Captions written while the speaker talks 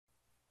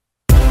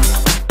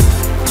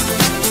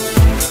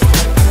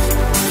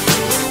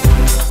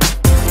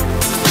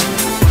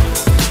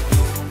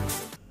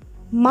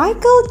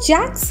Michael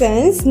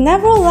Jackson's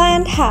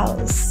Neverland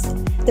house.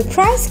 The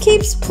price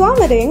keeps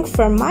plummeting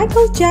for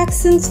Michael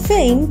Jackson's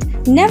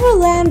famed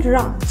Neverland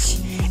Ranch.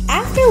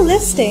 After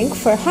listing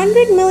for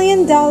 $100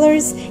 million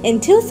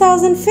in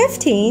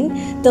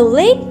 2015, the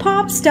late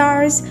pop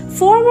star's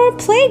former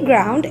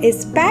playground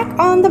is back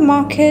on the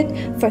market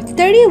for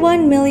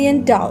 $31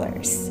 million.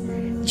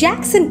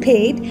 Jackson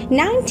paid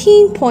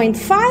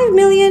 $19.5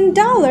 million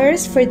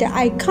for the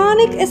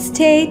iconic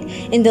estate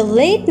in the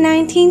late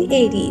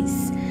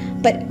 1980s.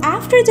 But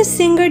after the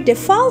singer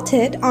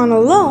defaulted on a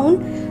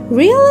loan,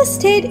 real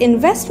estate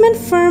investment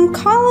firm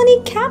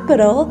Colony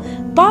Capital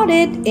bought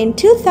it in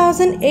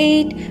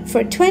 2008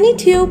 for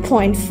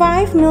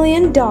 $22.5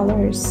 million.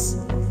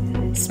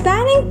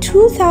 Spanning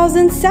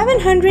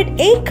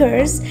 2,700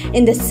 acres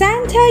in the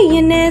Santa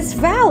Ynez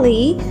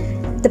Valley,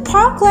 the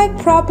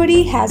park-like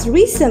property has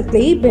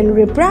recently been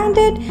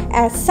rebranded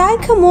as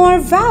Sycamore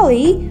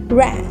Valley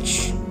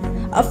Ranch.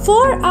 A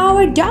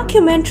 4-hour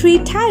documentary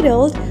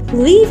titled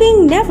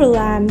Leaving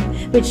Neverland,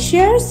 which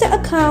shares the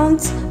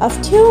accounts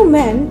of two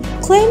men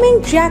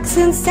claiming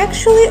Jackson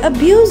sexually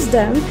abused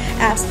them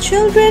as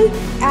children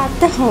at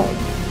the home,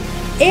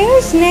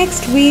 airs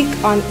next week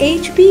on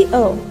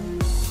HBO.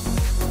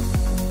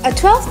 A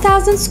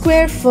 12,000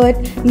 square foot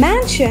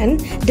mansion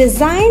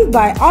designed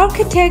by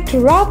architect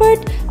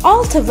Robert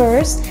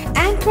Altavers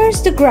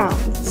anchors the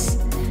grounds.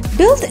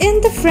 Built in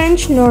the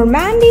French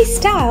Normandy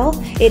style,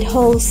 it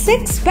holds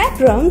 6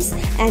 bedrooms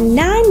and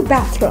 9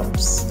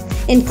 bathrooms,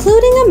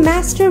 including a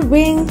master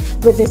wing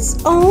with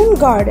its own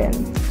garden.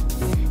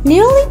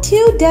 Nearly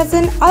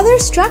 24 other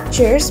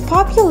structures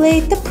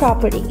populate the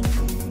property,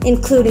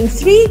 including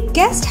 3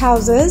 guest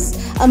houses,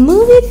 a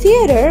movie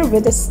theater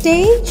with a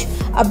stage,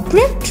 a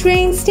brick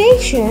train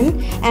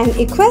station, and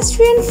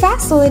equestrian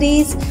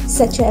facilities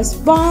such as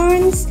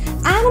barns,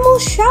 animal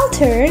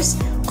shelters,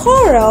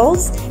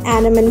 corrals,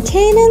 and a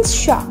maintenance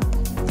shop.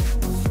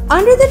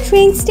 Under the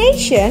train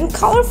station,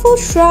 colorful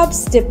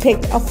shrubs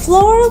depict a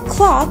floral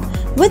clock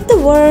with the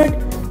word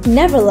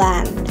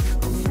Neverland.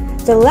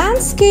 The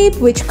landscape,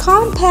 which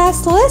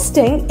Compass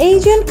listing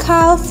agent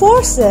Kyle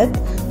Forsett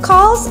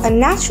calls a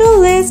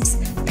naturalist's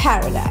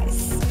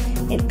paradise.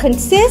 It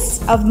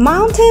consists of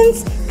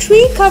mountains,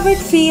 tree-covered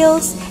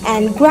fields,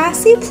 and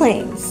grassy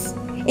plains.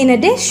 In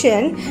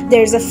addition,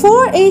 there's a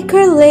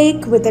 4-acre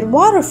lake with a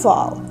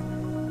waterfall.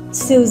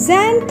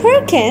 Suzanne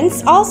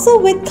Perkins, also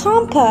with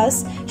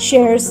Compass,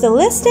 shares the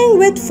listing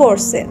with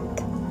Forsett.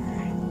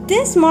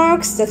 This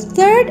marks the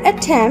 3rd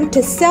attempt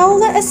to sell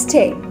the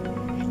estate.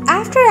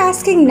 After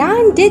asking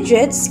 9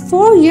 digits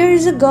 4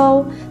 years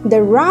ago,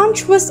 the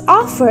ranch was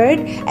offered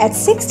at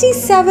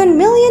 $67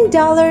 million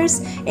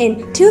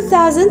in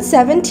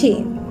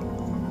 2017.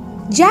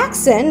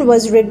 Jackson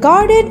was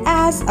regarded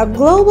as a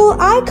global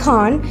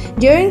icon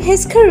during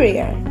his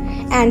career,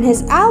 and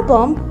his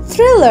album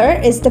Thriller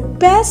is the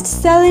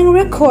best-selling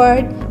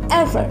record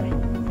ever.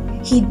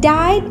 He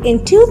died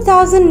in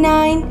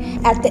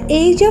 2009 at the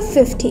age of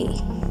 50.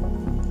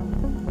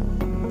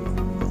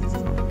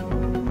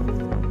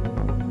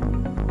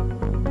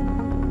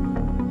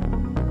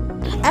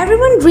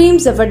 Everyone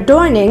dreams of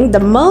adorning the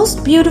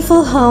most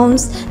beautiful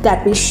homes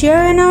that we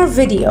share in our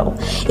video.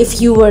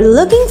 If you were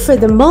looking for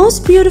the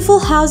most beautiful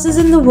houses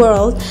in the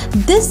world,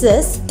 this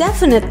is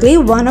definitely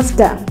one of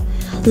them.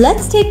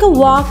 Let's take a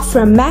walk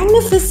from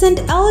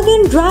magnificent,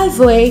 elegant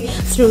driveway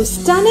through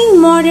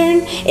stunning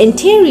modern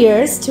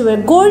interiors to a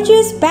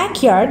gorgeous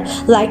backyard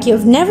like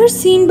you've never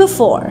seen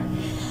before.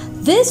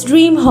 This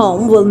dream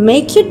home will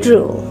make you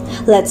drool.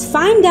 Let's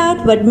find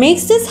out what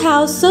makes this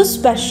house so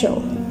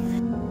special.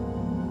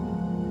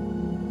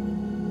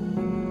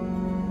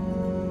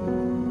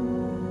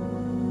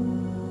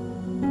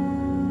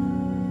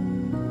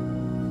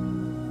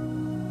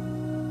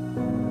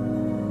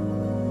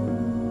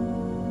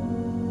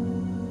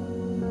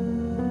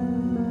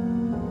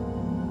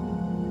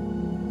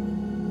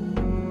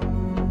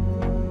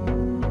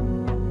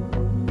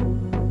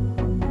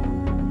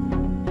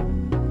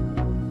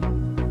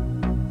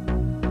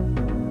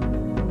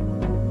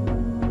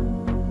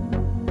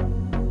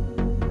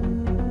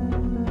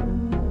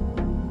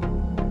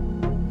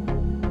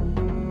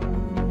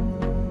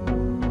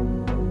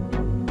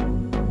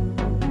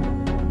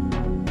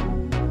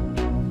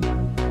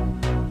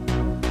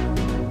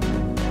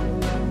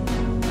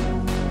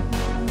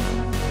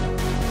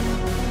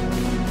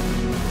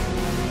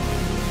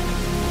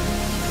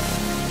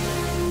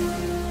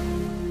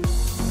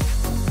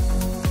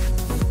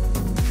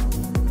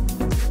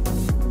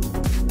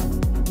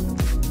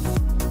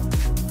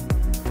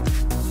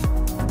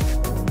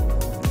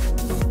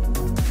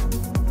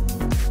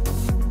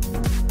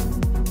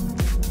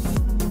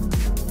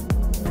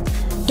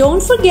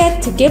 Don't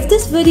forget to give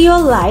this video a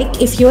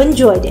like if you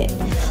enjoyed it.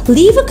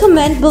 Leave a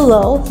comment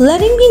below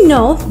letting me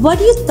know what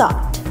you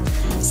thought.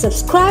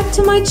 Subscribe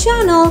to my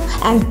channel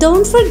and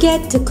don't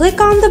forget to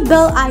click on the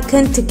bell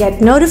icon to get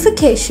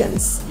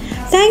notifications.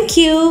 Thank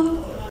you.